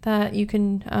that you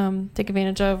can take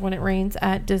advantage of when it rains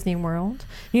at Disney World.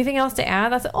 Anything else to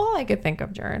add? That's all I could think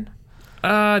of, Jared.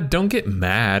 Don't get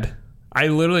mad. I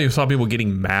literally saw people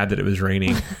getting mad that it was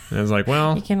raining. And I was like,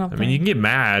 well, you can get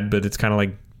mad, but it's kind of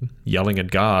like yelling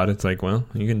at God. It's like, well,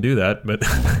 you can do that, but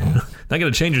not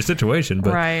going to change your situation.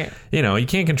 But, right. You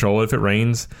can't control it. If it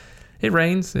rains,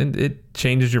 and it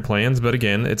changes your plans. But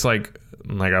again, it's like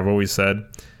I've always said,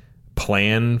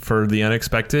 plan for the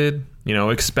unexpected.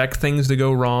 Expect things to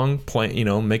go wrong.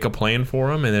 Plan, make a plan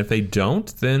for them. And if they don't,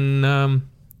 then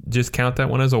just count that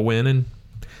one as a win and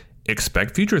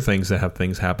expect future things to have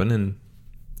things happen and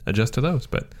adjust to those.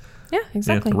 But yeah,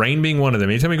 exactly. Rain being one of them.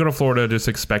 Anytime you go to Florida, just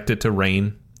expect it to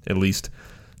rain at least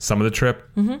some of the trip.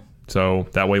 Mm-hmm. So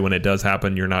that way, when it does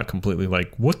happen, you're not completely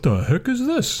like, what the heck is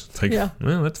this? It's like,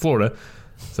 well, that's Florida.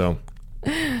 So.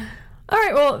 All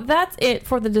right. Well, that's it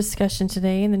for the discussion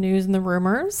today in the news and the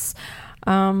rumors.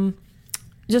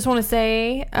 Just want to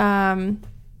say,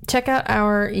 check out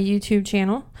our YouTube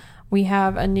channel. We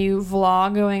have a new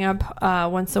vlog going up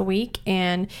once a week,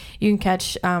 and you can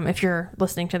catch, if you're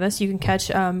listening to this, you can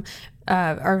catch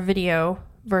our video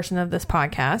version of this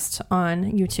podcast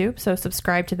on YouTube. So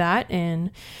subscribe to that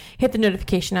and hit the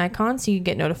notification icon so you can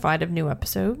get notified of new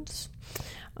episodes.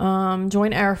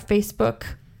 Join our Facebook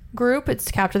group. It's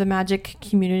Capture the Magic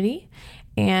Community,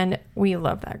 and we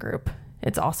love that group.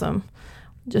 It's awesome.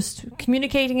 Just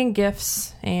communicating in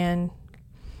gifts and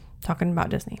talking about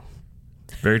Disney.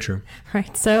 Very true.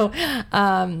 Right. So,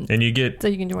 and you get, so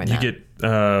you can join that. You get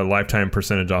lifetime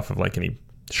percentage off of like any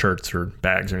shirts or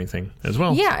bags or anything as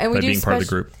well. Yeah. And we do being part of the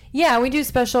group. Yeah. We do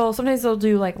special. Sometimes they'll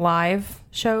do like live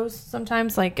shows.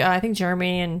 Sometimes like, I think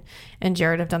Jeremy and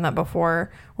Jared have done that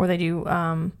before, where they do,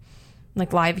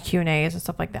 like live Q&As and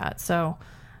stuff like that. So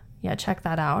yeah, check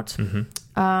that out.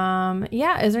 Mm-hmm.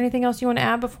 Yeah. Is there anything else you want to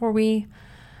add before we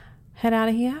head out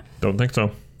of here? Don't think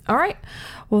so. All right.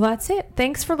 Well, that's it.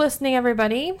 Thanks for listening,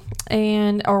 everybody,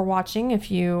 or watching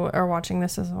if you are watching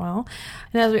this as well.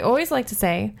 And as we always like to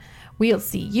say, we'll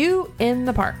see you in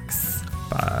the parks.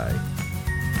 Bye.